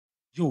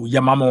Yo,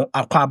 Yamamo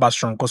Akwaba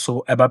Strong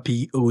so eba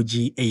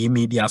POG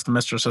Media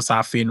semester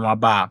safi no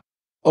aba.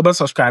 Obe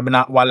subscribe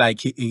na wa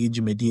like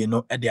jumedie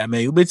no e dia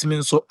me obetimi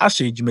nso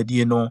ahye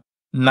jumedie no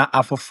na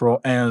afoforo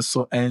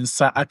enso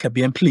ensa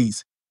akabien.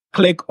 Please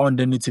click on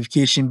the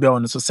notification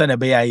bell so send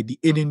be ID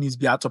any news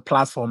be out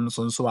platform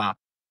so a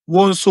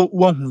won so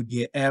won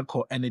de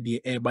eko ene de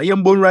e ba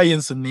yembonra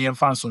yenso ne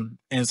yemfanso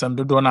ensam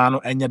dodo na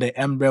no enye de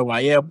embre wa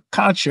ye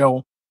catch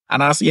you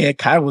and as ye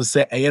kai will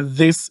say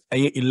this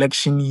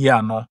election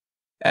year no.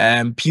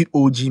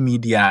 POG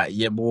Media,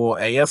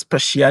 yebo,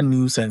 special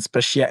news and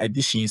special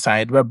editions.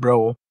 I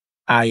bro,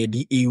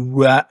 the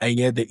era,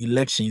 the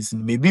elections,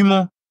 maybe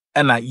more,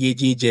 and ye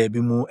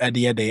be more at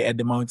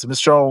the Mount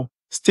Mr.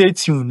 Stay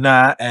tuned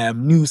now.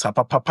 News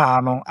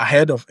papa no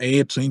ahead of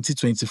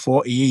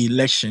 2024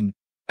 election,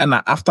 and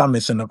after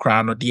missing the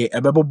crown, the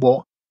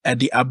ebebo at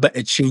the abba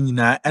a change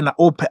now, and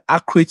open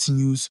accurate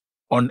news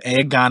on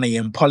Ghana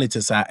and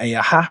politics.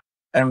 Ha.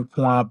 And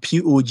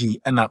POG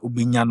and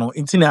Ubinyano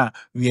Intina,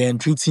 we are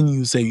entreating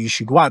you say you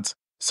should what?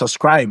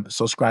 Subscribe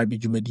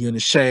you may do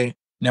share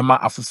Nema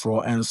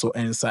Afufro and so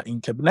answer in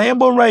Keb. Na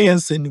yembo Ryan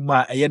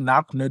Senima a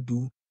na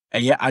Konadu a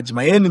ye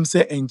Ajmayenim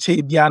say and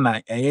Che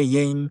Diana a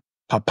yen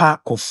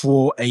Papa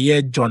Kufour a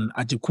ye John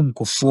Ajikum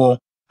Kufour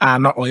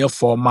and or your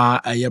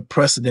former a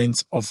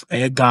president of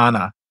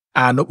Ghana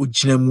and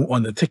Ujinemu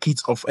on the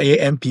ticket of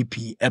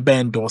MPP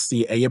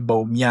Endorse a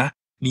Bawumia.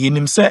 Ni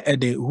yenim say a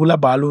de hula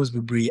balloons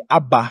be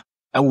abba.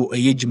 Awo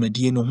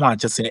jumedie no ho a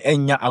kyese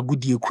enya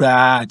agudie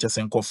kura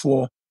kyese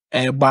nkofo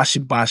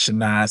bash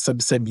na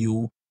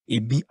sabsabio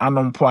ebi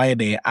anompo aye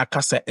de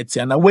akasa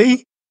etia na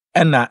wei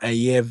ena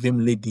vim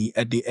lady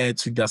e de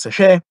to just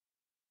hwe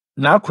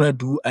na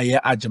Konadu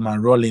agema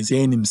Rawlings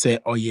enim se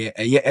oye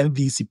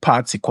NDC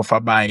party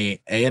kofa bae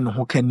no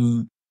ho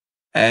kani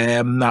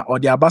na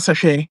ode abasa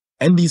hwe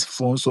NDC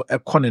fon so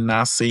ekone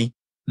na ase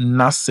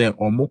na se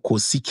omoko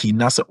siki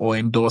na se o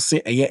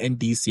endorse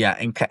NDC a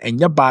enka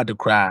enya bad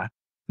kra.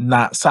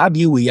 Na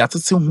sadie we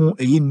yatete ho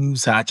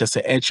news a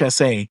kyese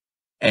say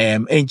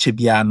enche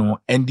bia no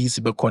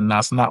NDC be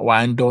konnas na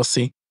wa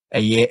endorse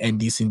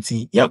NDC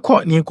nti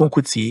yakọ ne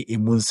konkotie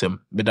emunsem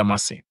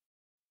bedamase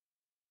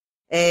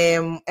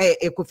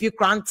Kofi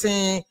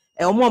Kranten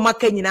omo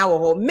maka nyina wo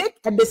ho make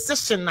a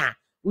decision na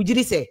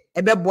ujiri say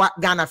ebeboa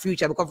Ghana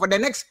future, because for the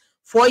next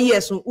 4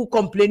 years who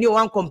complain you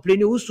one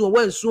complain who so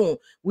when soon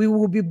we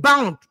will be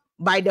bound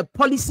by the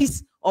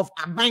policies of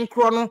Aban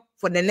Krono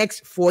for the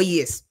next 4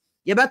 years.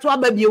 You better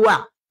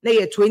ababiwa na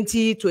year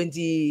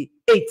 2028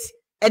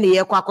 and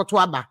year kwakoto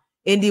aba.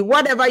 And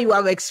whatever you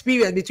have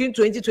experienced between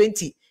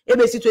 2020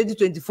 ABC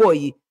 2024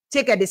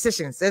 take a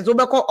decision. Since we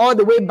go all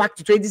the way back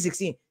to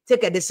 2016,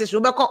 take a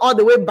decision. We go all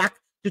the way back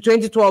to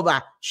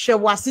 2012.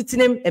 Shewa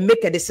sitting and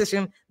make a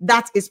decision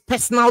that is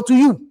personal to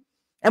you.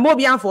 And more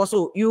beyond for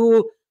so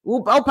you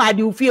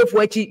feel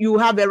for it, you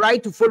have a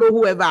right to follow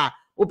whoever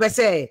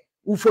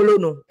who follow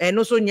no and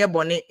also near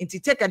bonnet and to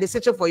take a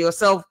decision for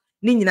yourself.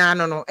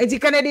 No. And the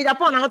Canadian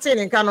Japan outside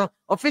and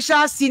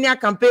official senior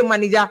campaign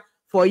manager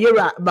for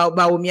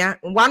Bawumia.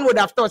 One would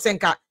have thought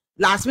Senka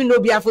last minute no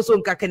be for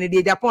so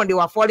Canadian Japan they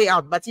were falling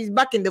out, but he's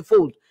back in the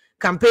fold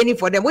campaigning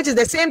for them, which is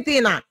the same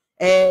thing now.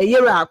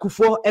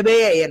 Kufour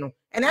and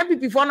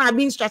MPP for now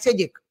being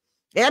strategic.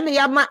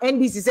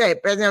 NDC say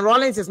President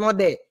Rawlings is not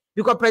there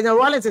because President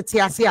Rawlings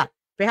is here.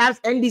 Perhaps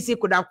NDC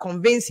could have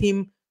convinced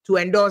him to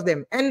endorse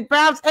them, and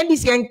perhaps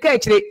NDC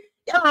encourage it.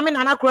 I mean,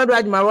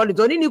 Rawlings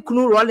only need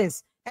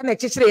Rawlings. And a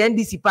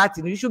NDC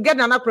party, you should get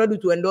Nana Konadu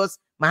to endorse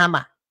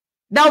Mahama.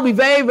 That will be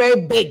very,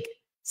 very big.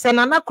 Say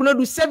Nana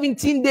Konadu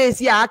 17 days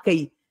here,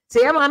 okay.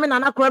 Say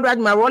Nana Konadu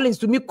my Rawlings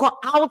to me call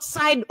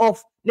outside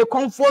of the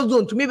comfort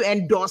zone to me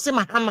endorse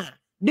Mahama.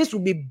 This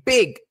will be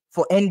big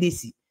for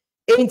NDC.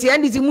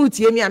 NDC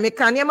muti me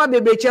ameka niama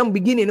bebe chem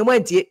beginning no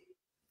wantie.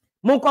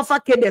 Monkofa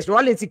kedes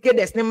Rawlings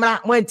kedes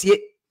nemra wantie.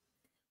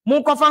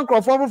 Monkofa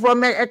Kufour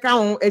from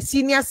a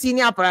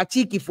senior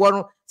parachiki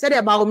for said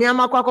about Bawumia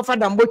Akuffo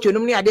dambocho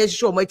no ade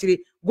show matiri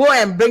go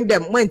and bring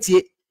them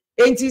wentie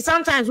enti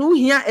sometimes who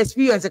hear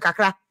experience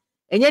kakra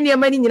enye ne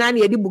mani nyina na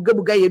yedi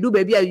buga yedu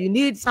baby you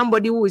need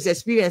somebody who is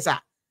experiencer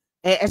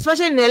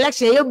especially in the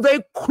election you're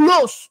very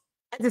close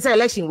at this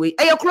election way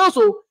you close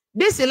so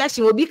this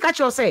election will be catch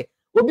you say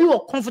will be a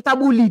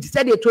comfortable lead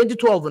said the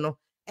 2012 no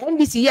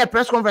NDC here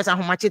press conference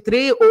ahomache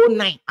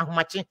 309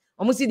 ahomache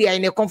almost see they are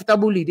in a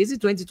comfortable lead. Is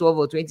it 2012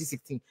 or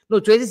 2016? No,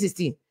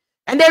 2016.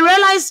 And they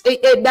realized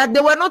that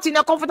they were not in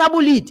a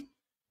comfortable lead.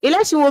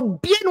 Election will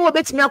be no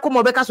bet me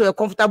akoma so a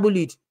comfortable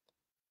lead.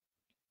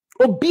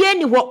 Obi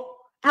any what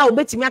how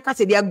bet me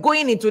say they are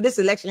going into this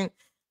election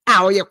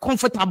you're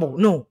comfortable.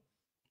 No.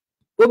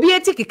 Obi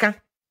etikika.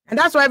 And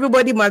that's why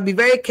everybody must be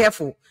very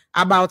careful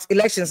about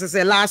elections. It's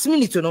a last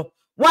minute, you know.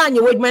 One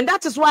you man,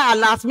 that is why I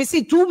last me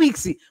see 2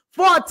 weeks,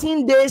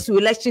 14 days to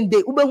election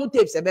day. Ube who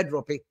tapes a bed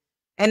dropping.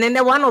 And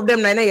then one of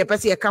them na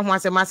person come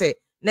once a mass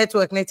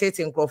network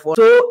netting Kufour.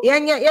 So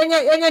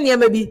yenya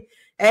maybe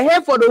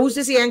here for the who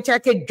see and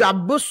check a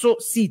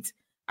Jaboso seat.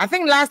 I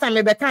think last time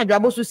I better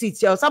Jaboso seats.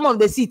 Some of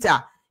the seats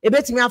are a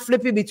bit me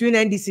flipping between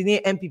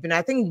NDC and MPP. And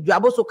I think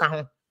Jaboso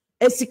can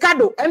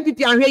Esikado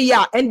MPP and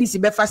here NDC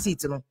befa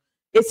seat no.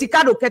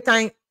 Esikado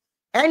ketan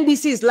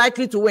NDC is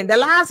likely to win. The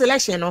last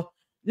election no,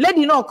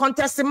 lady no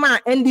contest man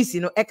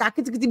NDC no eka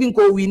kitikiti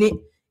binko winning.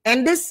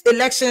 And this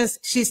elections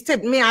she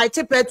tipped me I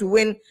tip her to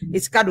win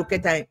Esikado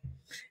ketan.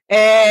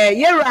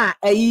 Yera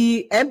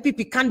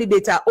MPP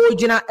candidate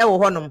original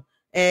honum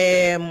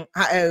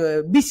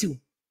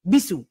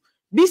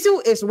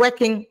Bisu is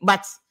working,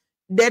 but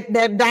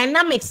the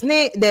dynamics,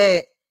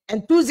 the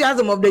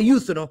enthusiasm of the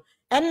youth,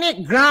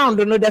 any ground,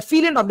 the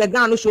feeling of the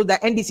ground shows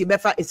that NDC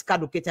befa is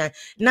Kaduketa.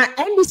 Now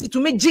NDC to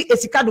me G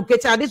is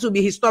Kaduketa, this will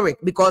be historic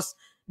because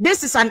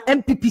this is an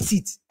MPP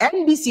seat.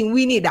 NDC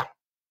we need that.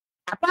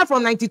 Apart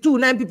from 92,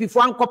 9 MPP for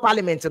one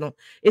parliament,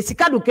 it's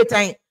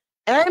Kaduketa.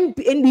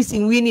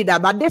 NDC we need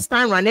that, but this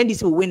time around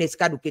NDC will win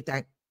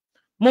Kaduketa.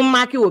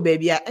 Mumaki will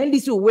baby,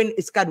 NDC will win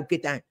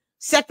Kaduketa.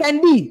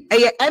 Secondly,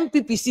 a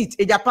MPP seat,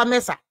 a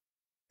Japamesa.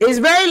 It's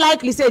very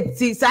likely said,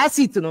 seat, it's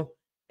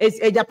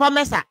a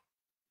Japamesa.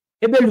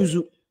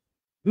 Ebeluzu.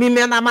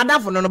 Mimena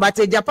madam no, but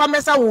a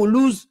Japamesa will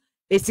lose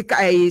a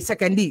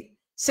secondly.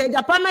 Say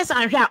Japamesa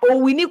and here, oh,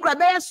 we need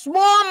a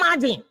small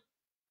margin.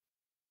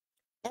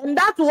 And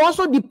that will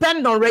also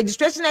depend on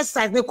registration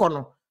exercise.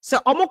 So,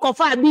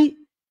 Omokofa be,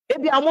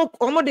 maybe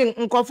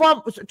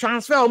Omo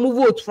transfer or move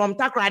vote from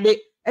Takrade.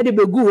 The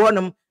Begu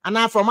and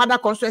now from other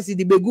constituencies,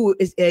 the Begu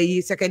is a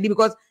secondary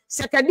because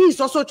secondary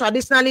is also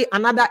traditionally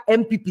another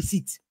MPP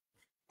seat.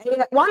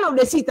 One of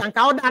the seats and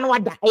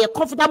a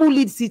comfortable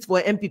lead seat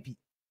for MPP.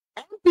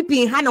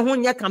 MPP in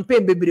Hanahonia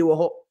campaign baby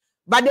woho.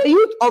 But the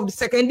youth of the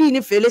secondary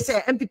in fail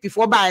say MPP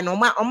for buy no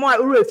more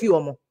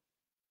refi.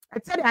 I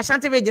said the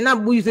Ashanti region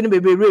now using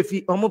baby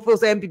refi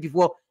almost MPP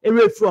for a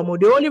refi.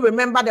 They only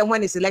remember them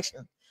when it's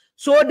election.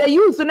 So the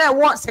youth now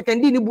what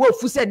secondary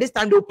who said this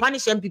time they'll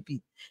punish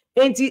MPP.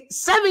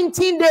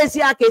 17 days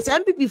here case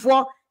MPP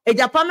for a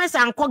Japanese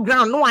and co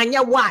ground no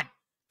anya word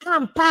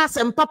and pass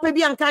and papa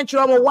be and country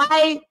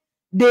why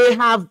they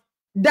have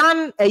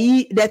done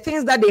the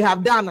things that they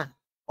have done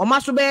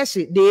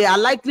they are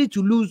likely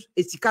to lose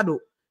a Sikado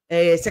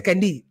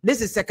secondary. This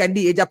is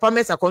secondary a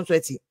Japanese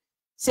constituency.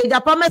 Say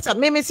Japanese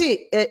maybe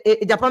see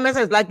a Japanese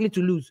is likely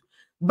to lose,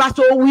 but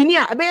so we need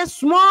a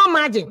small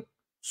margin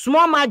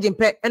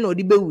per and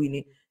the be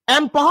winning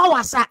and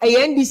Pahawasa a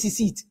NDC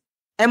seat.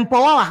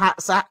 Empower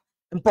sa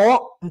empower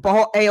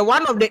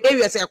one of the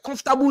areas a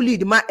comfortable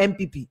lead my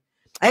MPP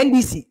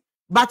NDC,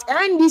 but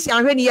NDC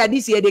and when here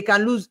this year they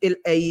can lose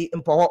a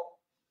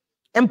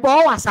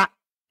empower sa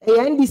a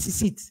NDC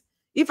seat.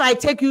 If I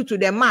take you to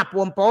the map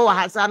empower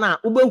hasana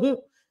ubehu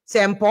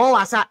say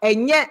empower sa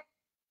enye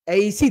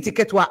a seat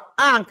ketwa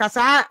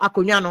ankasa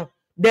akonyano,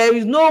 there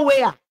is no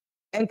way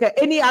and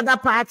any other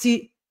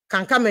party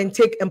can come and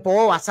take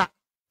empower sa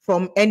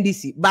from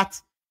NDC,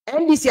 but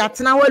NDC at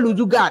now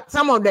luduga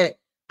some of the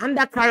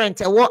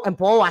undercurrent what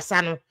empower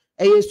wasano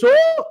so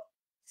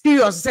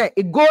serious say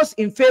it goes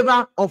in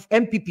favor of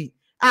MPP.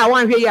 I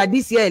want here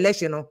this year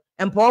election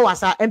empower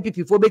wasa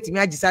MPP for betting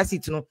me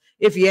seat no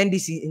if you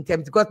NDC in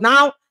terms because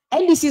now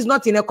NDC is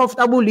not in a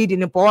comfortable lead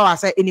in empower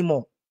wasa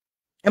anymore.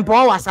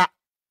 Empower wasa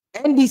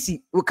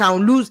NDC we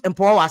can lose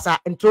empower wasa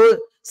until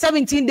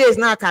 17 days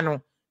now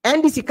canon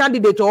NDC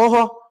candidate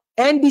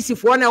NDC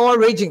for an hour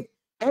raging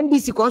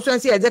NDC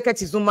constituency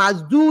executives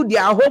must do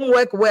their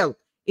homework well.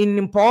 In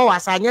Empower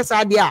Asa, yes,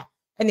 idea,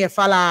 and a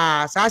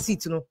fella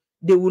seat,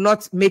 they will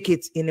not make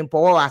it in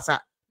Empower Asa.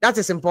 That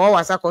is Empower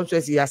Asa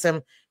constituency,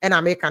 and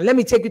American. Let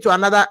me take you to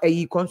another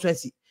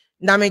constituency.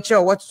 Now, make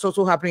sure what's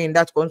also happening in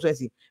that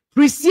constituency.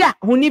 Pristia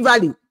Huni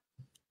Valley.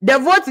 The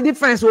vote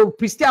difference of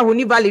Pristia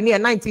Huni Valley near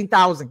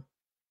 19,000.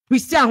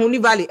 Pristia Huni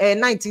Valley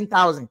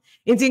 19,000.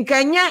 In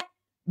Kenya,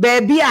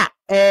 baby,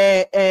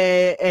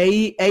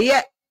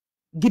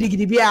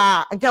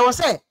 gidibia, and I was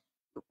say.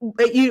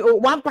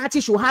 One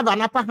party should have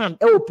an upper hand.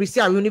 Oh,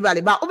 Pristia Huni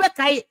Valley. But over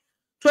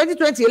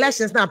 2020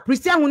 elections now,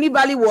 Pristia Huni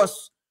Valley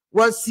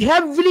was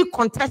heavily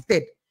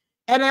contested.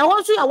 And I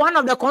also one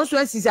of the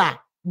constituencies are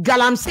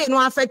Galamsey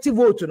no effective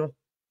vote,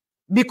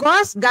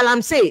 because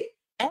Galamsey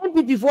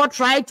MPP4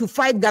 tried to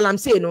fight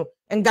Galamsey,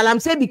 and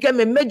Galamsey became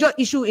a major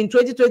issue in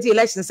 2020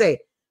 elections. Say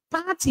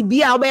party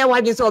be aware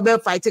why they say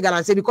fight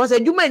Galamsey because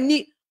you may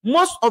need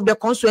most of the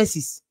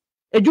constituencies.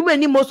 Into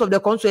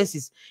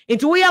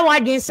where why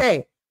they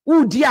say.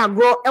 Who dear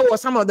grow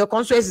some of the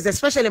constituencies,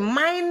 especially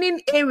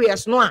mining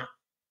areas,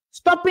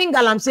 stopping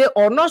Galamsey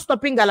or not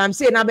stopping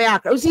Galamsey na be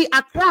Accra. You see,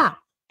 Accra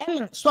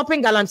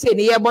stopping Galamsey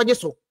ni budget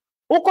so.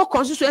 Oko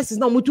constituencies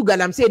no mutu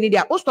Galamsey ni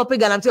dia. O stopping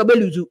Galamsey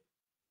obeluzu.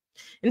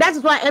 And that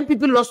is why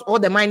MPP lost all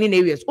the mining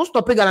areas. O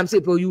stopping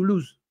Galamsey you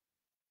lose.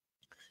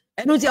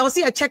 And you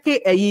see a check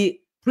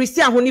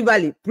Pristia Huni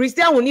Valley.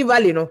 Pristia Huni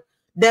Valley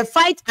the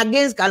fight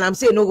against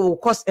Galamsey will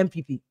cost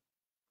MPP.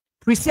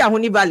 Pristia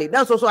Huni Valley.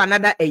 That's also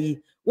another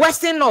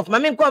Western North, my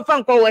main call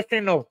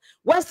Western North.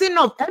 Western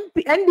North,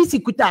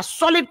 NDC kuta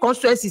solid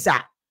constituencies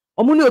are.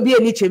 Omuni obi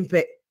any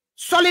chempe.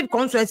 Solid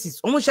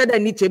constituencies. Omu shada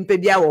any chempe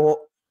biya wo.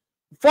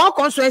 4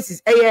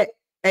 constituencies.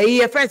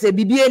 Friends,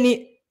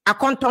 BBN,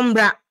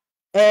 Akontombra,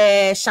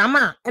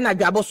 Shama, and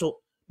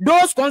Ajaboso.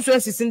 those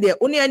constituencies in there,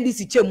 only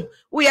NDC chem,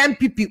 we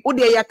MPP, who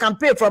they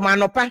campaign from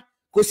Anopa,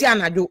 Kosi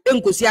Anado,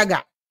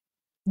 Nkosiaga.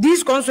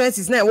 These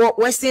constituencies now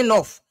Western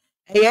North,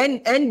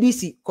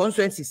 NDC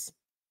constituencies.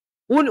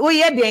 We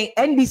hear the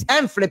NDC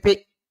and flip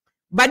it.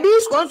 But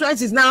these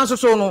constituencies now also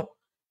so no.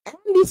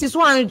 NDC is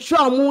one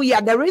show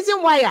the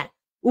reason why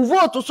we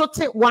vote to sort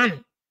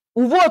one,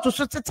 we vote to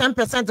sort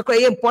 10% to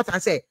create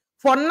important say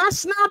for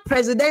national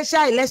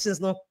presidential elections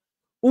no.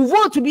 We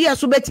vote to be a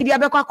subeti bi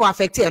abekwa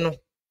affect no.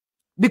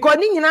 Because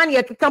ni nyina na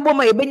yekeka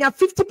ma yebenya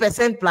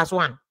 50% plus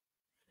 1.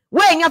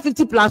 We nya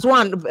 50 plus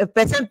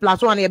 1%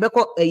 plus 1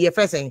 yebeko ye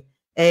first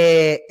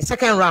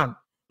second round.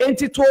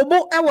 Enti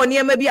tobo e woni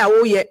ema bi a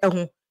wo ye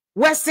ho.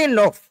 Western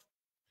North.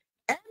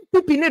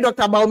 MPP ni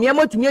Dr. Bawumia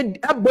motumi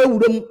abba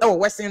wuram e wo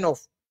Western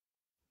North.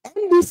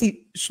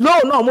 NDC slow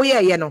no mo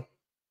ye no.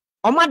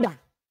 Omada.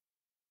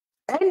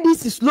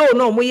 NDC slow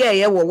no mo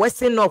ye wo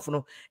Western North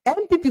no.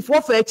 MPP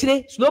for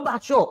achire slow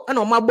but sure and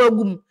omagba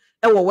gum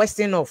e wo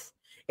Western North.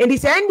 And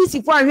this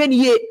NDC for ahwe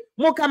ni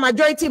moka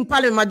majority in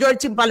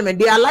parliament,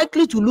 they are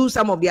likely to lose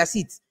some of their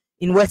seats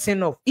in Western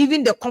North.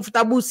 Even the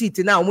comfortable seat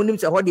now,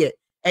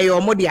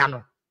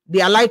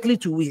 they are likely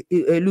to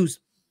lose.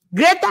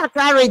 Greater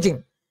Accra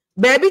region,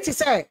 baby to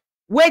say,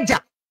 Weja,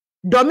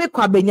 Domi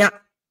Kwabenya,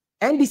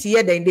 NDC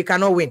here then they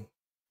cannot win.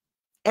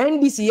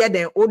 NDC here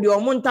then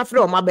Odio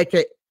Montafro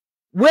Mabeke,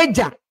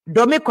 Weja,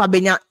 Domi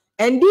Kwabenya,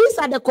 and these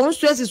are the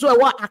constituencies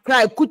where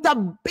Accra could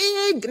have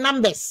big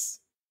numbers.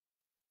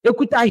 They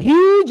could have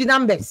huge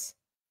numbers.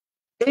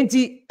 And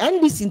the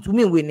NDC to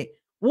me winning.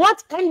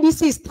 What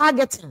NDC is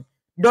targeting,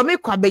 Domi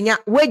Kwabenya,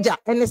 Weja,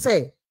 and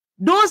say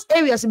those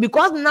areas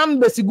because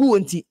numbers go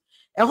into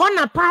a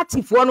Hona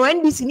party for no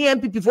NDC ni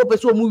MPP for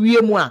person movie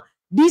more.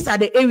 These are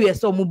the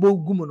areas of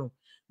Mubo Gumuno.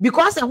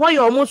 Because a why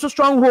you're almost so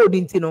stronghold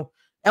into no.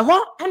 A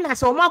whole and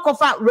as a mark of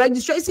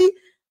registration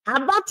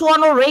about to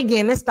honor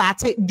Reagan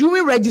started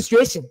during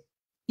registration.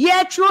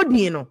 Yeah, true,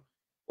 Dino.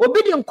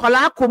 Obedient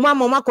kola koma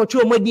mama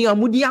kocho modi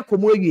amudia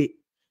komoye.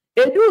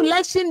 Edu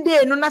election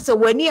day no na se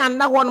wani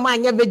anda one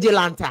man nya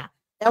vigilanta.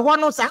 E ho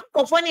no sa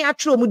nkofo ne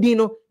atro mudi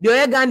no de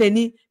oye Ghana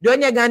ni, de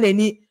onye Ghana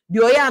ni, de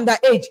oye under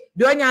age,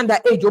 de onye under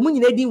age. Omu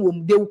nyina din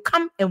wom, they will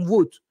come and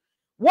vote.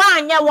 Wa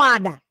anya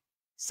wada.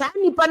 Sa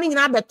nipa ni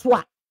nyina beto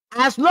a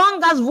as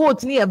long as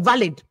vote ni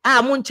valid,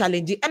 mon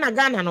challenge. E na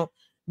Ghana no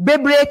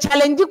bebre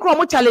challenge kro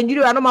mo challenge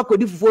ri anoma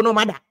kodi fufuo no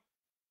mada.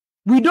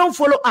 We don't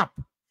follow up.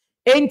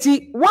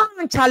 Enti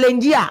one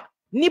challenge ya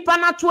nipa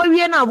na to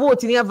wie na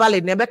vote ni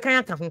valid na be kan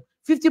aka ho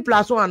 50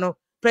 plus 1 no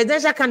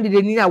presidential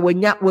candidate ni na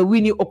wanya we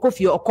wini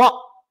Akuffo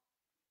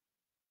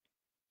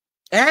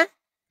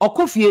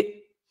Akuffo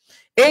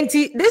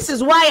enti this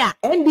is why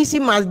NDC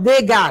must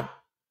dey guard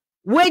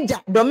Weja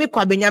Domi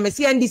Kwabenya me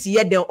see NDC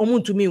here dem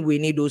omuntumi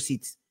win those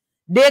seats.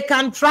 They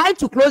can try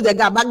to close the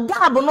gap but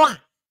gap no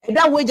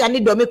that Weja ni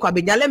Domi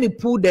Kwabenya. Let me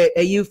pull the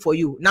you for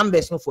you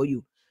numbers no for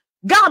you.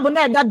 Gab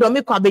na that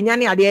Domi Kwabenya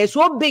ni ade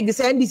so big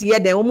say NDC here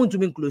dem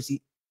omuntumi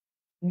close.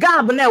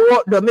 Gab na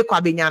wo Domi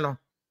Kwabenya no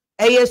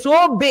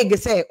so big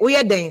say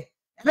oye den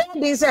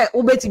everything say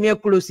ubetimi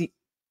close.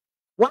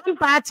 One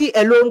party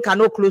alone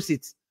cannot close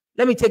it.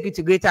 Let me take you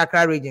to Greater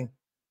Accra region.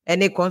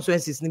 Any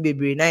constituencies ni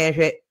bebre na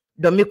yehwe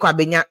Domi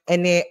Kwabenya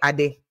any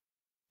ade.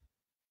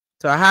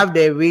 So I have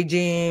the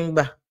region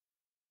let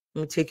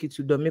me take you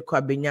to Domi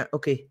Kwabenya.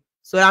 Okay.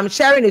 So I'm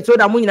sharing it so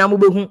that mu nyina mo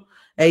behu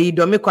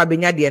Domi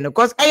Kwabenya de no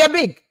because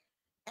big.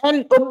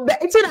 And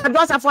it's in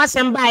address for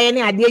some by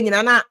any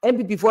idea na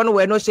MPP for no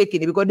were not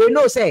shaking because they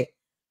know say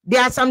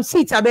there are some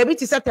seats a baby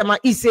to set them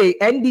say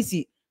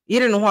NDC you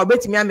don't know how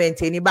betimi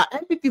maintain but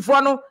MPP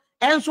for no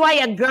and so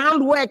I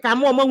groundwork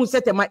am who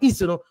set them is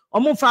no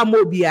omo fa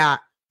mo bia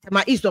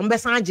tema is on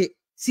besange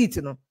seat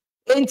no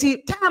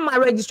enti time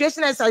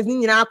registration exercise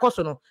ni nyina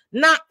akoso no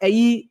na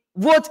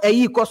vote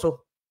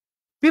koso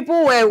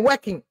people were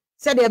working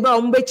said they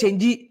be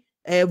change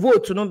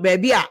vote no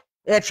baby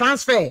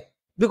transfer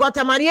because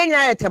tema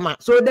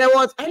so there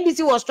was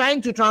NDC was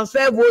trying to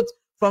transfer votes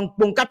from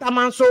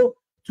Ponkatamanso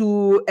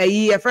to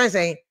a friend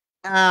saying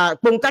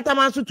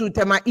Ponkatamanso to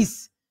Tema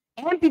East.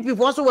 MPP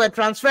also were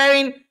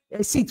transferring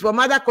a seat from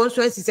other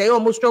constituencies say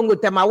almost strong with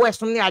Tema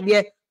West only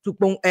idea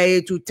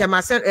to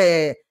Tema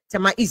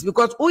East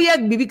because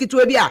bibiki to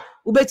ebia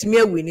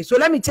ubetimi win. So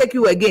let me take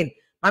you again.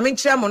 I mean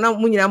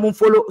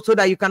follow so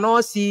that you can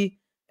all see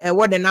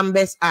what the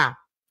numbers are.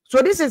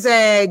 So this is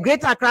a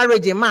Greater Accra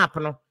region map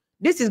no.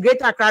 This is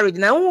Greater Accra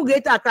region. Now,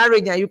 Greater Accra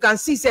region, you can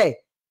see, say,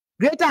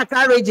 Greater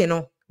Accra region,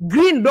 no,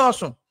 green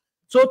Dawson.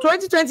 So,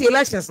 2020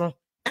 elections, no,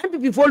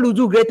 MPP for lose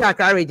Greater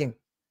Accra region.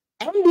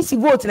 NDC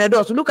vote in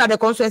Endorse. Look at the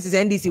constituencies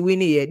NDC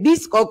winning here.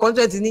 This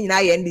constituencies in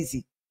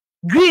NDC.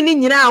 Green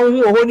in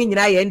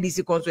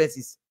NDC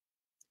constituencies.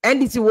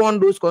 NDC won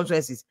those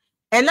constituencies.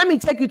 And let me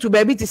take you to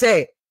baby to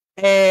say,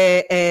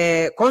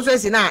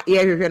 constituency now,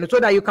 so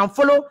that you can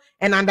follow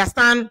and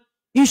understand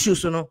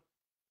issues, you know.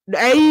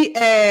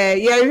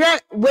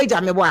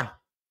 Weja meboa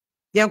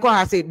yenko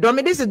ha say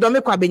Domi this is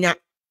Domi Kwabenya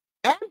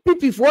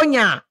MPP for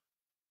nya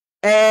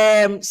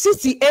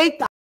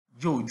 68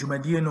 Joe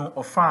Jumadie no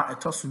ofa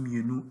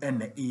etosumienu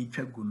ene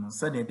etwagu no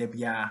se ne da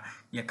bia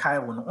ye kai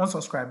wo no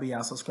unsubscribe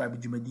ya subscribe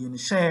Jumadie no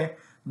share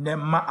ne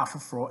ma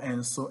afoforo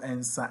enso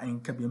ensa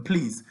enkabian.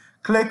 Please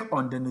click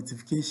on the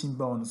notification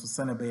bell no so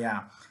sene be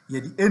ya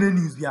ye di any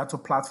news bi ato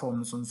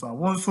platform so nso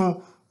won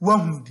so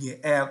wahu die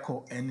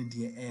airco ene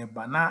die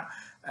airba na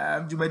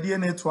Jumadie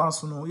no to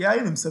aso no ya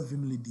yenim se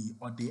vimly di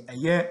or the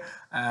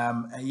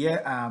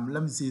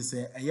let me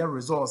say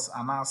resource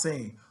and I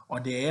say or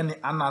the any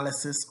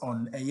analysis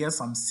on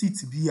some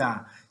seats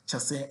via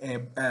just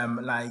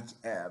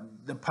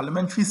the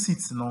parliamentary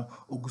seats no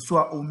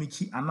ogusua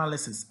omiki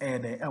analysis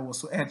there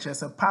also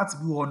just a part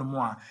be on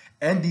more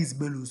NDC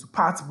belus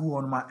part be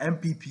on my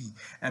MPP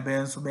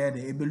ben so be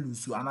the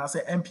ebelusu and I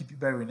say MPP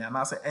bearing and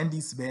I say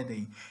NDC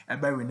bearing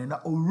na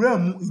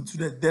oremu into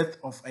the depth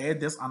of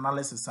this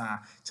analysis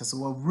just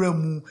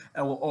remu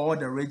all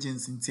the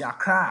regions in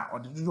Accra or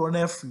the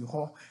do free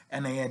ho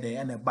and there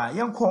and by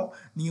yanko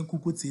ni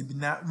kukuti bi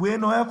na we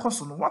no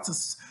ekoso no. What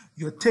is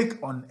your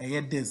take on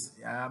this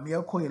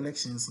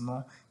elections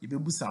no you be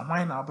busa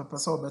why na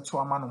person obeto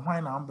ama no why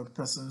na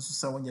person so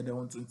say when you dey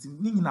want to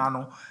ni nyina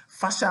no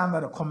fashion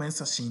under the comment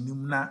section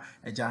nim na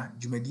eja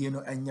Jumadie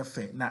no enye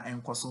fe na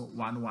enkoso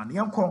 11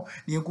 yanko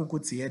ni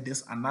kukuti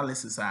this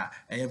analysis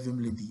vim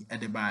lady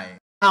at the buy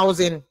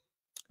 1,000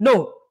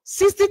 no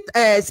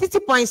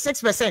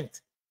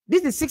 60.6%.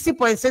 This is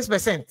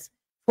 60.6%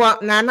 for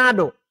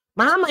Addo.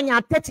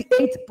 Mahama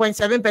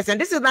 38.7%.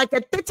 This is like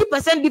a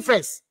 30%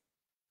 difference.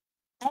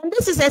 And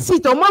this is a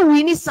seat on my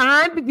winning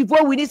sign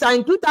before winning sign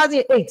in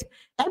 2008.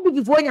 And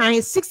before you are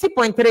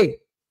 60.3.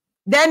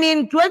 Then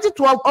in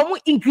 2012,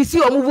 almost increase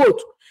your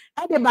vote.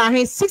 And they are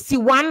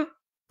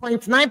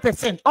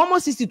 61.9%,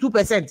 almost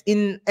 62%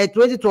 in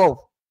 2012.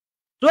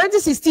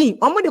 2016,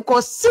 almost they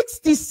cost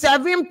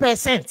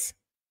 67%.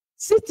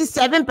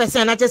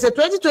 67%. I just said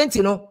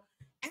 2020, no.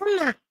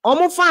 And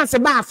almost fans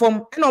about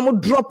from and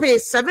almost drop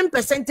 7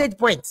 percentage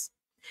points.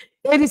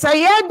 It is a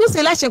year this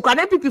election, can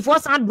NPP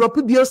force and drop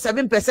below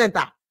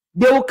 7%.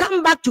 They will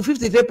come back to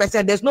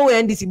 53%. There's no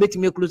way NDC bet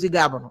me close the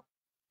governor.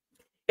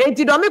 And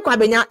to Domi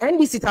Kwabenya,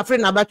 NDC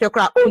afraid about your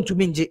crowd own to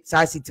Minji,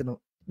 Sasitino.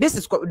 This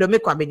is Domi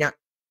Kwabenya.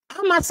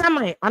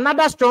 Amasama,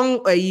 another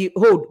strong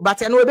hold,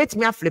 but I know bet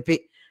me a flip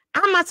it.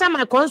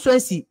 Amasama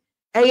constituency,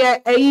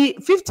 a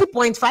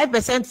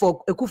 50.5%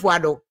 for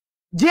Kufour.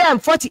 GM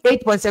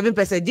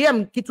 48.7%.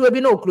 GM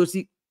Kitwebi no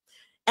closely.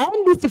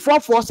 NDC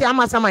 440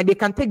 Amasama, they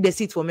can take the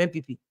seat from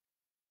MPP.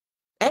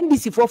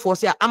 NDC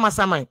 440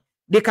 Amasama,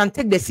 they can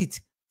take the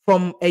seat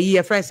from a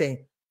year friend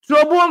saying.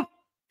 Trobom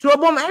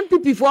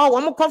MPP for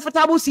one more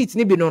comfortable seat,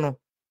 nibi no.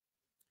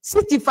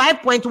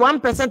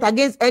 65.1%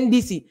 against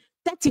NDC,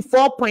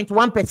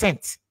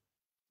 34.1%.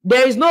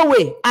 There is no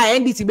way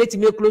NDC bet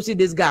me closing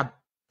this gap.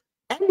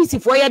 NDC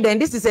 4 year then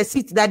this is a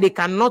seat that they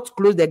cannot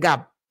close the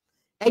gap.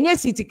 And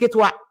yes,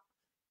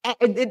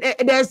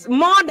 there's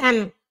more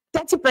than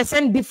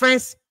 30%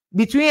 difference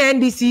between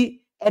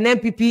NDC and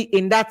MPP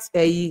in that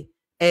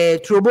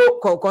Trobo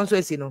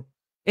constituency. No,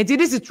 and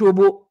this is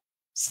Trobo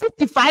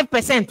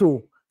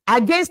 65%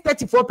 against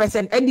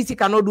 34%. NDC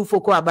cannot do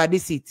focus about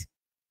this seat.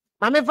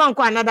 Mame found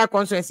another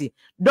constituency.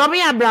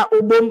 Bawumia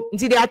Obom.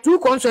 There are two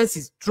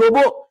constituencies.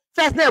 Trobo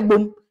first name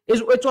boom.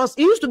 It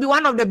used to be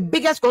one of the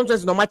biggest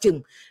constituencies no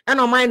matching.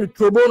 And on mine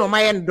Trobo no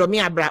mine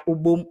Bawumia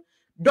Obom.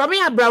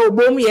 Bawumia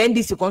Obom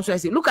NDC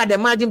constituency. Look at the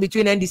margin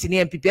between NDC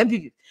and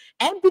MPP.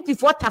 MPP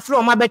for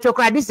Tafro my better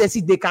cry. This is a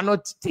seat they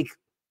cannot take.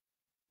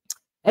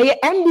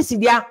 NDC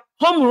they are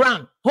home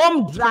run,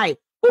 home drive.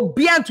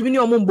 Obian to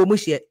minimum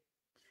bomushie.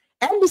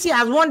 NDC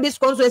has won this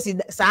constituency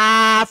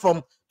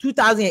from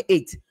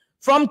 2008.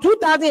 From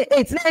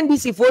 2008,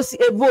 NDC for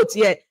vote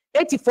here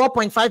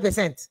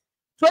 84.5%.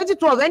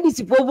 2012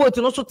 NDC for vote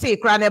and also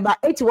take around about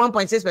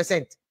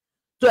 81.6%.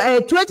 So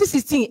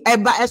 2016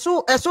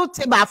 so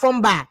take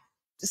from bar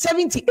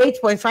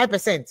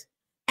 78.5%.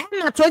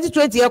 And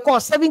 2020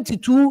 cost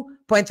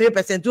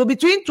 72.3%. So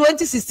between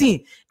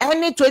 2016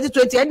 and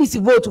 2020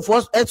 NDC vote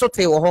for also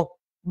take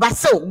but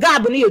so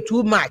gap near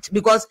too much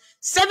because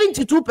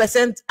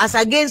 72% as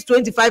against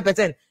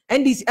 25%.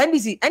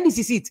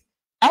 NDC seat.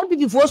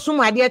 MPP for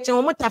some idea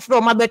from my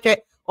better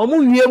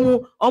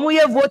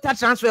voter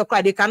transfer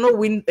card. They cannot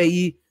win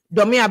a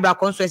Bawumia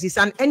constituency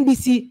and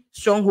NDC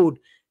stronghold.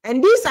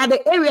 And these are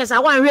the areas I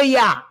want to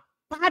hear.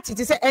 Party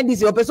to say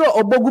NDC or person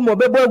or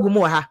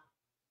bogumo ha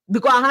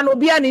because I no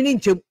be an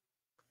inch. And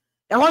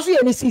also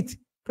any seat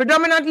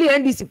predominantly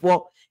NDC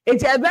for.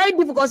 It's a very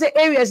difficult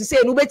areas to say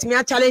no bet me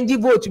a challenge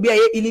vote to be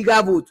a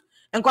illegal vote.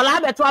 And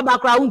collaborate to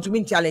background to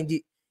mean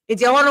challenge.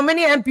 It's one of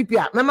many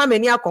MPP. Remember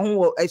many a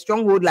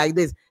stronghold like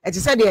this. As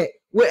you said there,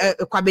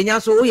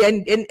 Kwabenya so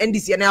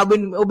NDC and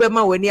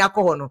Obama when you are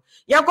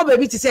Yako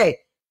baby to say,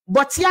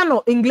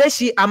 Botiano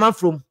English am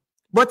from.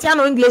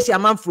 Botiano English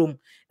am from.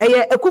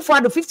 Akuffo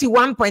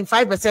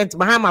 51.5%,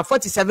 Mahama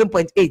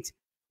 47.8%.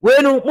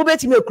 When no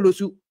bet me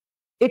close.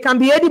 It can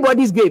be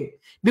anybody's game.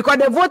 Because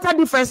the voter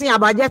difference is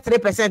about just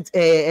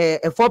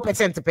 3%,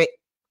 4% pay.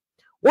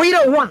 We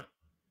don't want.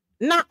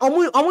 Now,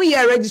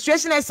 year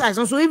registration exercise.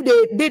 So if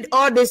they did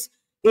all this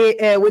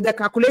with the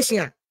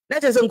calculation.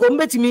 Let us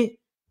come to me.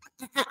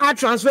 I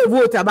transfer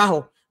vote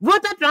about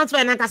voter transfer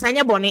and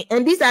kasanya boni,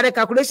 and these are the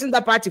calculations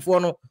that party for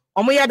no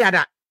omoya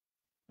dada.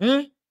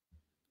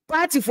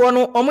 Party for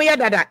no omoya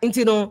dada.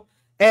 Into no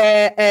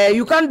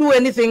you can't do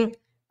anything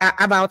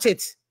about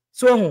it.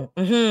 So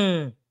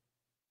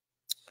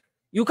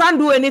you can't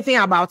do anything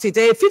about it.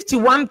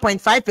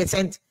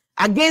 51.5%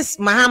 against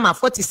Mahama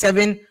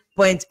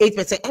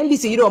 47.8%.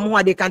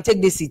 NDC they can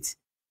take this seat.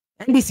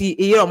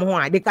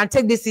 NDC they can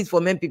take this seat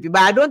from MPP,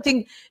 but I don't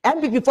think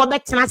MPP for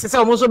back chances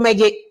also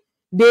make.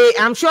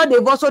 I'm sure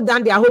they've also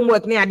done their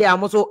homework near there.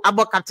 I'm also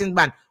about Captain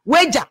Ban.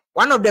 Wager,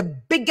 one of the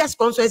biggest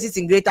constituencies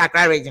in Greater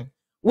Accra region.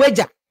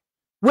 Wager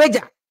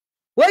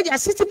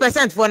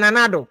 60% for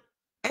Nanado.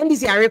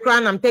 NDC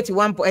Akroma am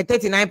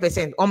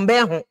 39% on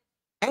Beho.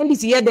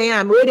 NDC here they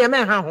am ready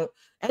man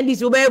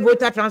NDC will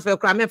voter transfer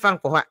crime fan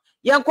for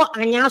Yanko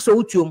Anyaso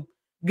Utum.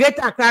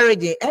 Greater Accra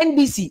region.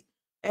 NDC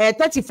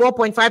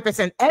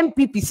 34.5%.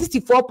 MPP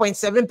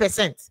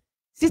 64.7%.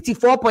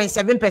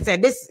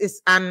 64.7%. This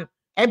is an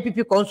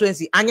MPP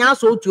constituency.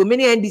 Anyaso to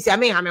many NDC. I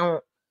mean,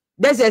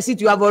 there's a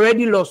seat you have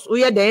already lost.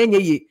 We are the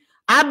NDC.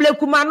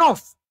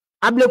 Ablekumanov,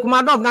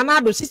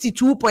 Nanado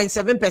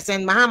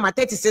 62.7%, Mahama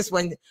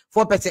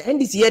 36.4%.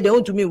 NDC here they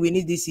want to me we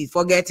need this seat.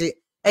 Forget it.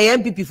 A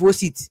MPP 4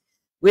 seats.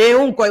 We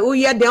won't call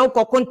we are the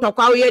uncle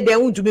Kontoka here they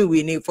want to me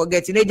we need.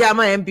 Forget it.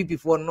 Nejama MPP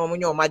 4 no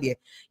money my dear.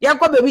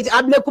 Yanko baby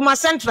Ablekuma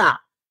Central.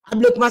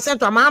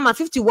 Mahama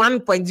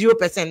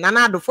 51.0%,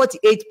 Nanado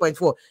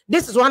 48.4%.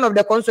 This is one of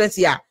the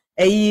constituency here.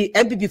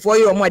 MPP 4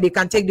 year or more, they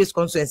can take this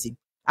constituency.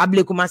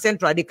 Ablekuma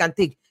Central, they can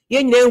take.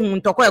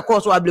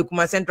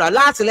 Ablekuma Central.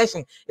 Last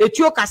election,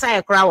 Etio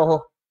Kasai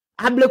Krawo.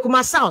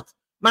 Ablekuma South,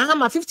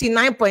 Mahama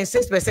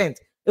 59.6%.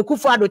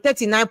 Kufour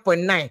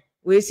 39.9%.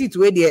 We see to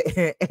where the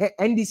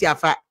NDC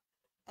afa.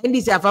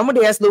 NDC afa. Mo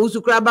dey slow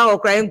Usukraba or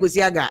crying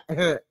Kusiaga.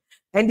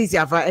 NDC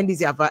afa.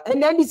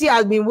 And NDC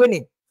has been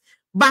winning.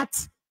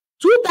 But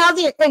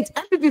 2008,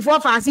 MPP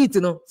 4 for seat,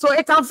 you know, so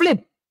it can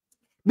flip.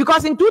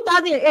 Because in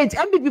 2008,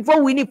 MPP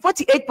 4 winning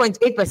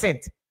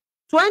 48.8%.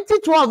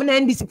 2012,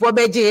 NDC 4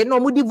 BJ, no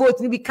moody vote,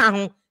 ni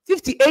become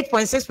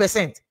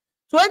 58.6%.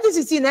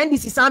 2016,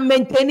 NDC some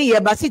maintaining here,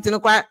 but seat, no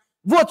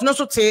vote no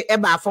so say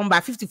about from by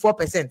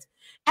 54%.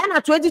 And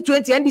at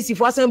 2020, NDC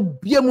 4 some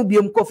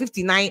BM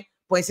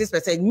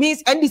 59.6%.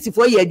 Means NDC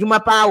 4 year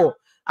Juma Power,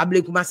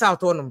 Ablekuma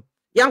South Autumn.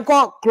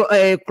 Yanko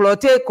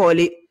Clote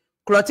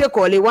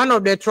Kole, one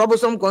of the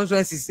troublesome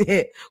constituencies.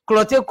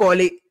 Clote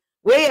Kole,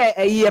 where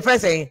a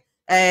first saying,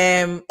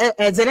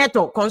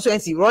 Zeneto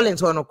constituency,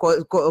 Rawlings on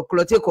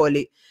Clote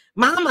Kole.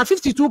 Mahama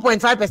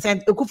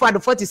 52.5%, Akuffo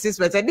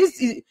 46%. This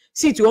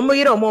seat, you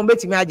won't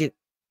bet imagine.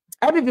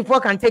 Every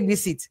before can take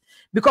this seat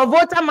because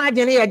voter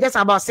margin here just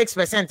about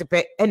 6%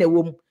 per any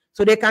woman,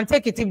 so they can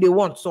take it if they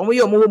want. So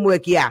we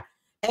work here,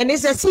 and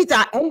it's a seat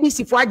at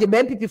NDC for the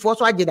MPP for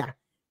Swajida.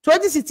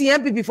 2016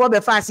 MPP for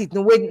the fast seat,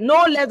 with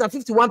no less than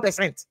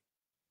 51%.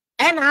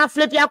 And I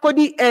flip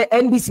Yakodi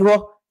NDC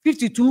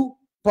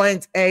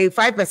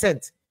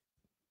 52.5%.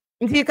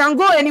 If you can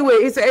go anyway,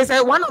 it's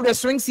one of the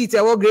swing seats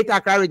at Greater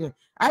Accra region.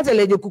 I tell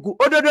you, Kuku,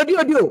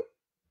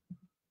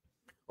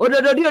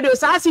 Odododio,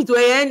 sa seat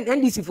where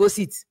NDC 4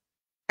 seats.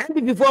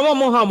 MPP for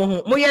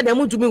Mahama, Moya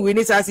the to me we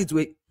need sa seat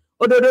way.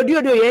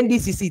 Odododio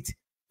NDC seat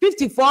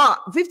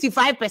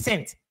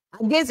 55%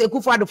 against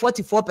Akuffo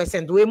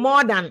 44%. We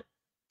more than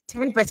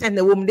 10%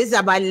 the woman. This is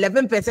about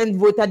 11%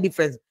 voter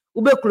difference.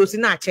 Ube close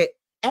in check.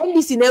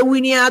 NDC na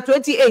winning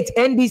 28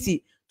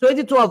 NDC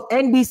 2012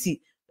 NDC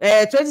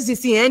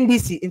 2016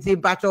 NDC in the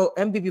battle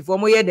MPP for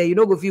more year there you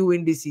know go fit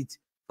win this seat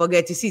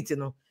forget the seat you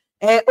know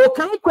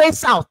Okankwe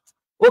South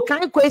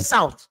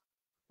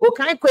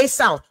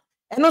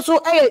and also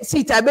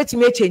seat I bet you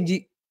may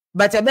change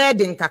but a bed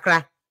in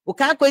Kakra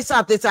Okankwe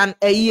South is an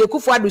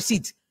Kufour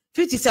seat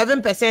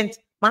 57%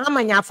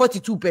 Mahama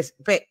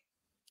 42%.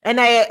 And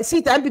I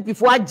see MPP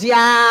for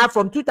GR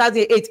from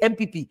 2008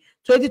 MPP,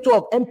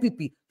 2012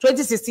 MPP,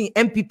 2016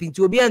 MPP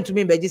to be and to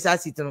me by this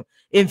seat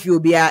in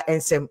Fubia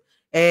and some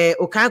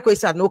Okankwe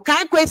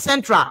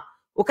Central.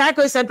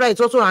 Okankwe Central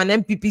is also an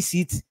MPP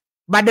seat,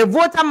 but the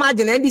voter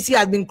margin NDC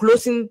has been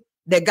closing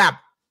the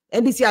gap.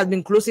 But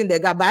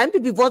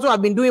MPP also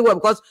have been doing well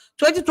because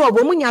 2012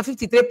 Omunya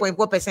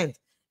 53.4%.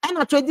 And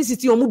at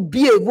 2016 Omu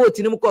be a vote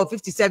in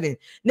 57.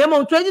 Then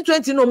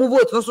 2020 no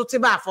vote no so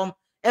from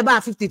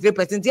about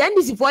 53%. The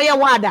NDC for your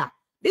water.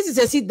 This is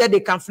a seat that they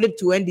can flip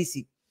to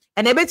NDC.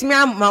 And I bet me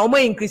my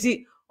increase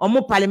on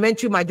more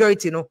parliamentary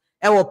majority, no,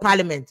 our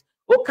parliament.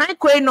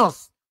 Okankwe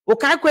North,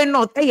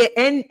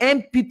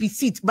 NPP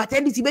seat, but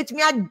NDC bet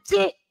me a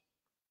J.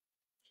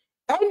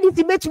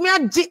 NDC bet me a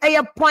J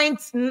a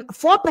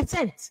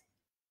 0.4%.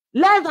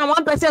 Less than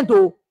 1%,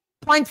 oh,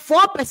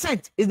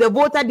 0.4% is the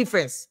voter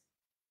difference.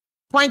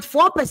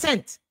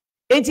 0.4%.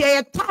 It's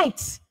a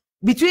tight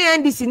between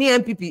NDC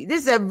and MPP.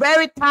 This is a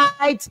very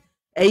tight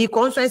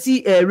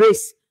constituency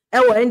race.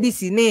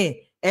 NDC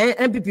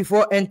and MPP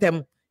for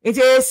NTM. It's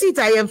a seat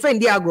I am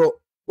friend agro.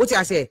 What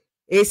I say?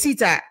 A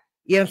seat I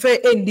am friend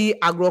ND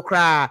agro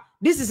cra.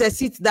 This is a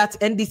seat that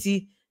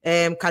NDC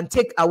can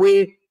take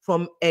away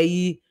from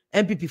a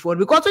MPP for,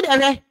 because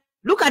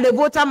look at the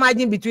voter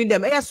margin between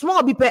them. A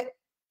small bipe.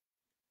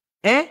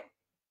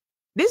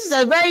 This is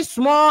a very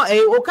small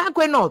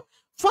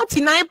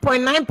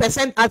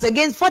 49.9% as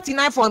against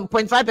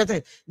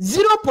 49.5%.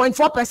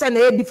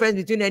 0.4% difference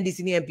between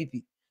NDC and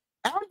MPP.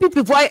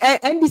 MPP for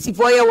NDC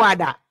for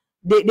Yawada.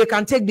 They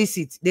can take this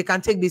seat. They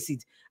can take this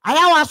seat.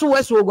 Ayawasu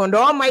West Wogon, the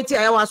almighty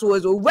Ayawasu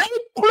West, very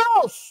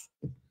close.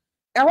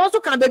 I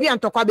also can baby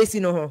and Tokwabesi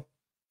no ho.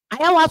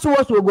 Ayawasu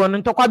West Wogon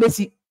and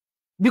Tokwabesi.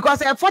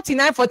 Because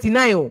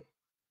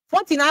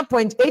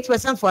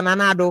 49.8% for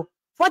Nanado,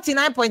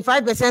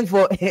 49.5%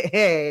 for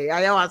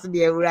Ayawasu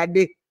the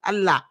Urade.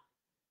 Allah.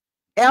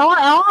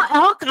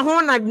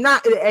 Kahona na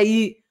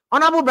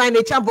honorable by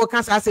the champ for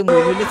cancer as a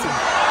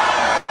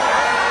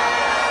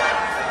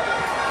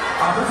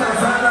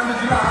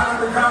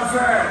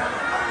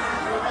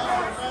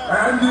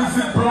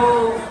NDC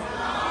Pro,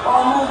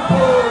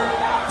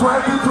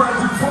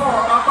 2024.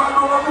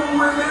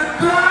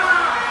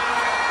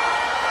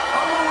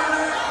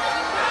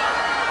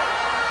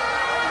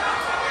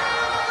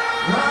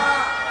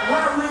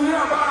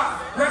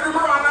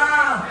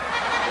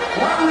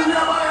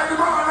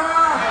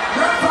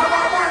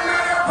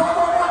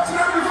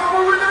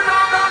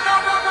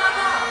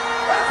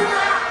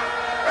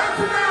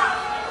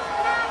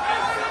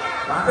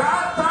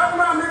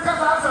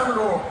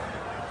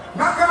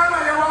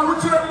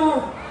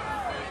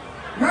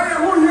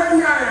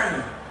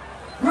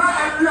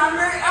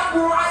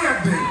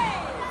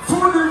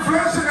 Food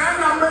inflation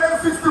and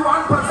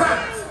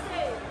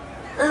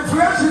 61%.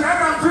 Inflation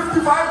and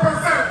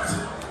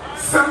 55%.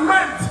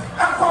 Cement,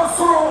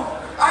 Ecoso,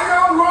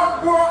 iron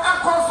road war,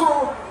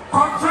 Ecoso,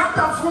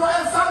 contractor for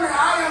SME,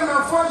 iron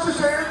and for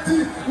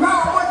Shisheti.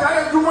 Now, what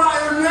I do, I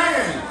am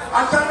laying.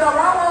 I tell the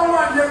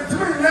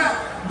 111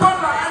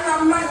 dollar and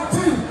I'm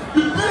 19.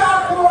 The beer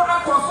for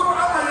Ecoso,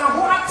 I am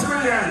 1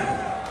 trillion.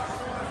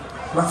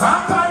 But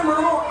sometimes, you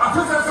know, I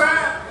think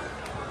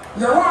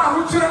you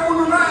want to cheer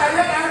on the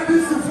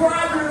NDC for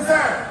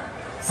everything.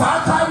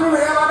 Sometimes we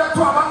have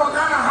to about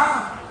Ghana.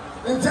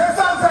 In case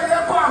I say,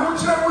 you want to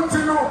cheer on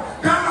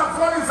Ghana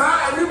for his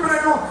eye, and you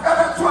bring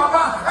ever to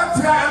about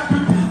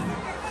MPP.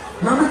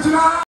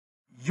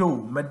 Yo,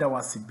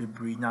 medawasi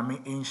bebri nyame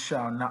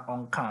insha na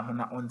onka ho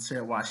na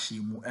ontre washi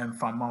mu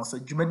emfa ma so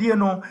dwumadie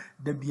no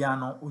da bia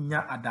no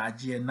onya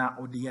adaje na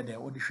ode ye de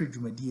ode hwe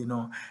dwumadie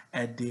no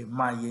ede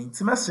ma ye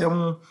ntimase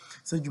mu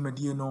so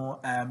dwumadie no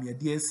ye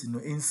de asi no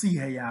ensi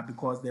he ya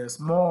because there's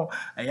more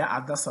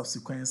other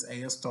subsequent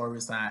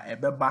stories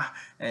ebeba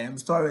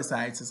stories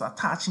it is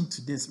attaching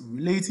to this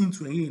relating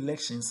to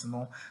elections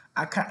no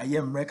aka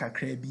mre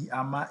kakra bi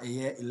ama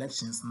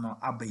elections no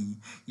abayi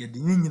ye de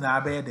nyina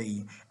abaye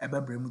de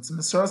ebebre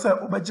mutim so say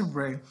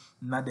obagibre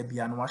na de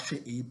bia no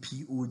wahwe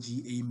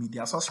POG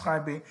Media.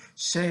 Subscribe,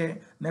 share,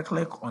 and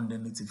click on the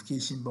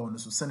notification bell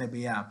so send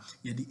be ya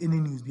ye de any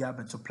news bi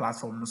abeto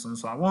platform no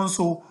so I want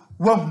so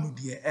one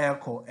de air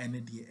call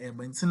and de air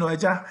but no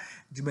eja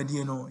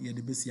dwumadie no ye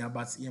de besi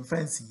about ye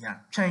fancy ya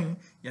twen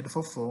ye de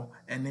foforo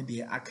and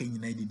de aka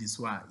nyina di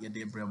so a ye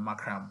de bre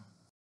makram.